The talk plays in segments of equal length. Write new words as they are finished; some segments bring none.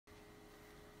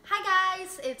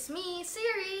guys, it's me,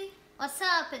 Siri. What's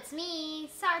up? It's me,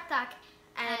 Sarthak.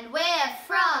 And we're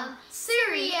from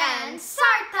Siri and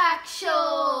Sarthak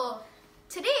Show.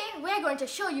 Today, we're going to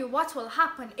show you what will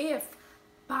happen if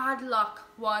bad luck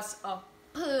was a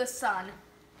person.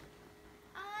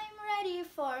 I'm ready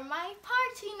for my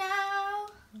party now.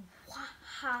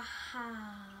 Wahaha.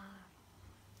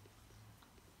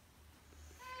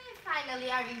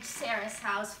 Finally, I reached Sarah's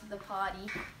house for the party.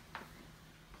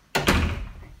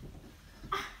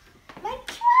 My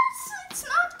dress, it's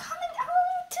not coming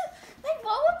out. Like,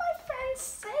 what would my friends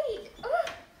say?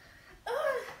 Come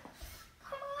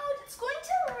out, it's going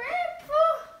to rip.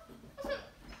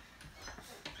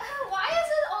 Why is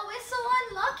it always so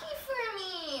unlucky for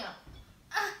me?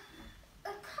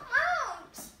 Come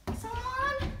out.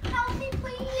 Someone help me,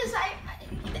 please.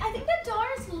 I think the door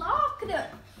is locked.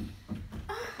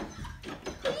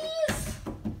 Please.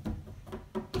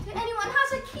 Do anyone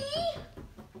has a key?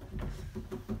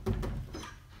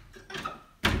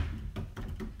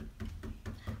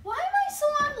 Why am I so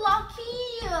unlucky?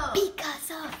 Because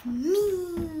of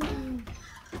me.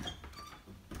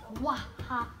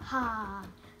 Wahaha.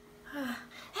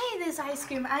 Hey, there's ice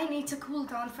cream. I need to cool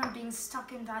down from being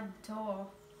stuck in that door.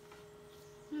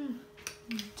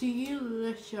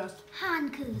 Delicious.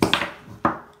 Handcuffs.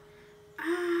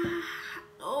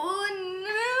 Oh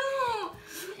no!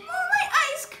 Oh, my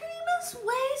ice cream is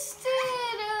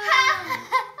wasted.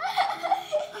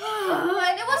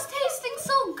 And it was tasting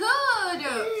so good.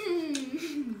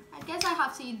 I guess I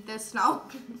have to eat this now.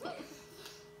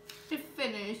 It's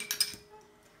finished.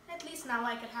 At least now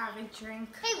I can have a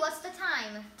drink. Hey, what's the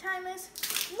time? Time is...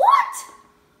 What?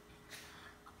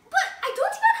 But I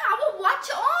don't even have a watch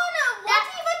on. What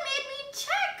even made me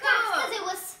check? That's because it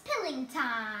was spilling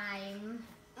time.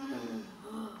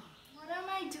 What am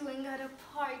I doing at a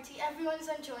party? Everyone's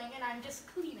enjoying and I'm just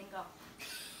cleaning up.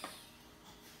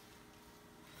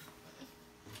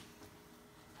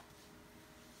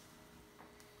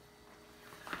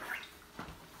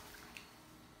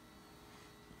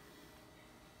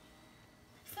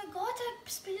 I forgot I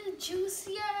spilled juice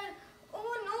here.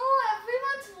 Oh no,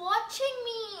 everyone's watching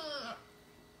me.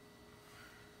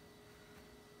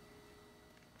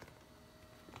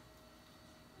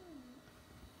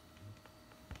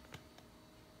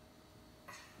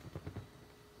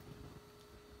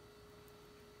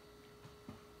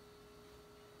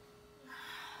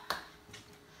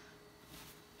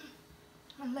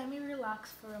 Let me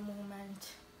relax for a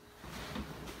moment.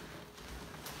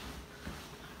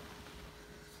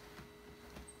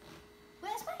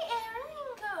 Where's my earring?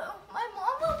 My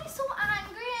mom will be so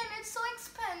angry and it's so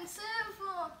expensive.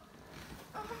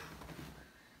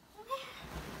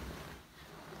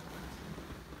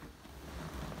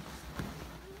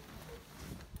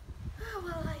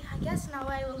 Well, I guess now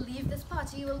I will leave. This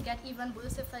party will get even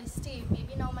worse if I stay.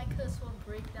 Maybe now my curse will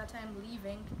break that I'm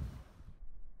leaving.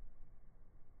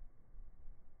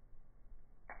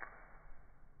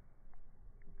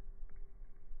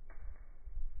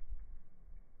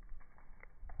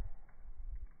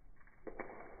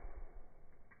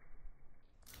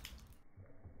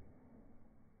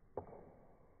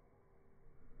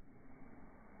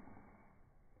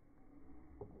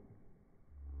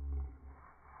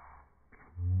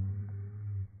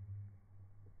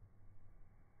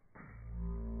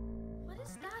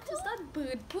 Is that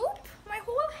bird poop? My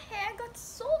whole hair got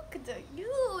soaked.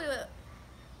 Ew.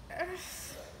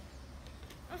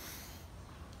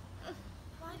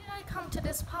 Why did I come to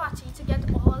this party to get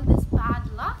all this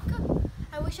bad luck?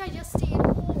 I wish I just stayed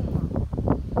home.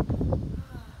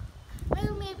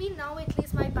 Well, maybe now at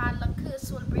least my bad luck curse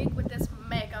will break with this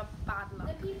mega bad luck.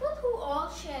 The people who all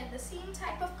share the same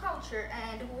type of culture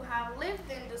and who have lived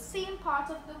in the same part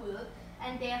of the world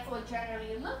and therefore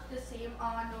generally look the same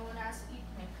are known as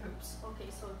ethnic groups. Okay,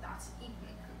 so that's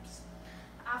ethnic groups.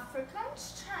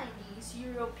 Africans, Chinese,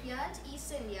 Europeans,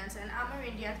 East Indians, and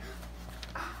Amerindians.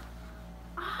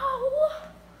 Ow!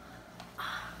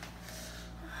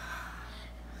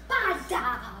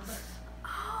 Badab.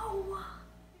 Ow!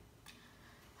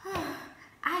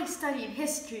 I studied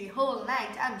history whole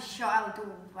night. I'm sure I'll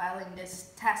do well in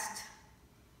this test.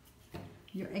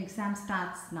 Your exam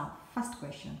starts now. First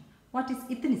question. What is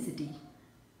ethnicity?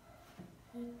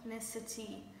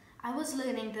 Ethnicity. I was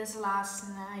learning this last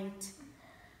night.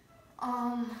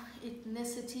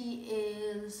 Ethnicity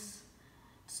is...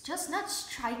 It's just not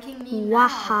striking me now.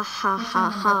 Question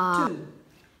number 2.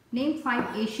 Name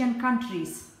 5 Asian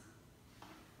countries.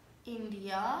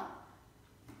 India,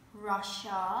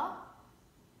 Russia.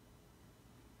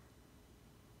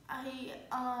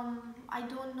 I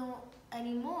don't know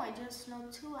anymore. I just know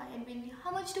 2.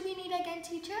 How much do we need again,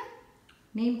 teacher?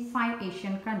 Name 5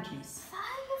 Asian countries. 5?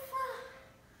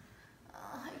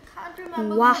 I can't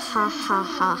remember.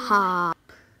 Wahahaha.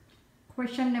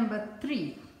 Question number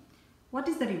 3. What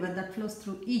is the river that flows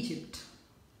through Egypt?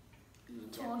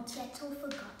 Forgetto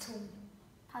forgotten.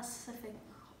 Pacific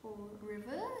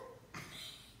River?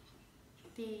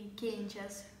 The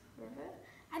Ganges River?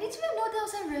 I didn't even know there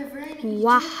was a river in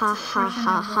Egypt. Question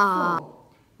number 4.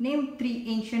 Name 3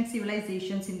 ancient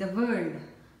civilizations in the world.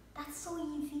 That's so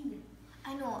easy.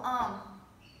 I know,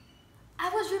 I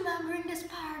was remembering this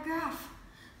paragraph.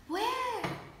 Where?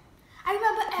 I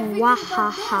remember everything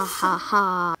but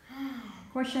this.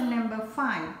 Question number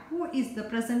 5. Who is the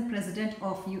present president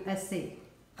of USA?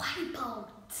 Wipeout.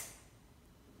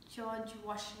 George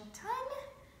Washington?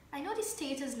 I know the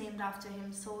state is named after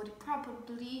him, so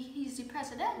probably he's the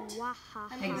president.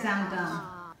 Exam done.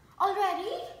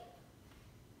 Already?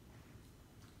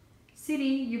 Siri,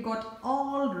 you got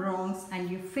all wrongs and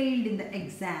you failed in the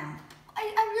exam. I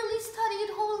really studied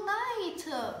whole night.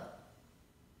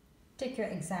 Take your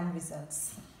exam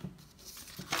results.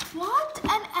 What?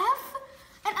 An F?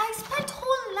 And I spent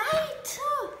whole night?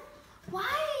 Why?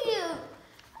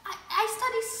 I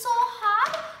study so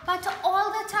hard, but all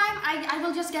the time I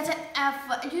will just get an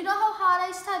F. Do you know how hard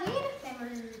I studied?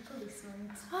 Memory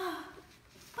replacement.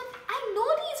 But I know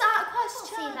these are Don't questions.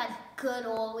 say that good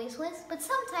always wins, but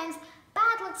sometimes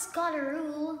bad luck's got a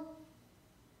rule.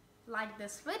 Like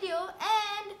this video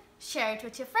and share it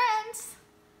with your friends.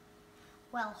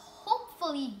 Well,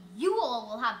 hopefully you all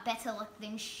will have better luck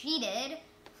than she did.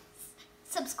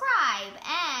 Subscribe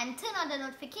and turn on the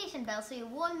notification bell so you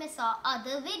won't miss our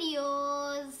other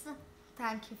videos.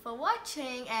 Thank you for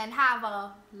watching and have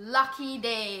a lucky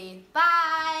day.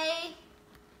 Bye.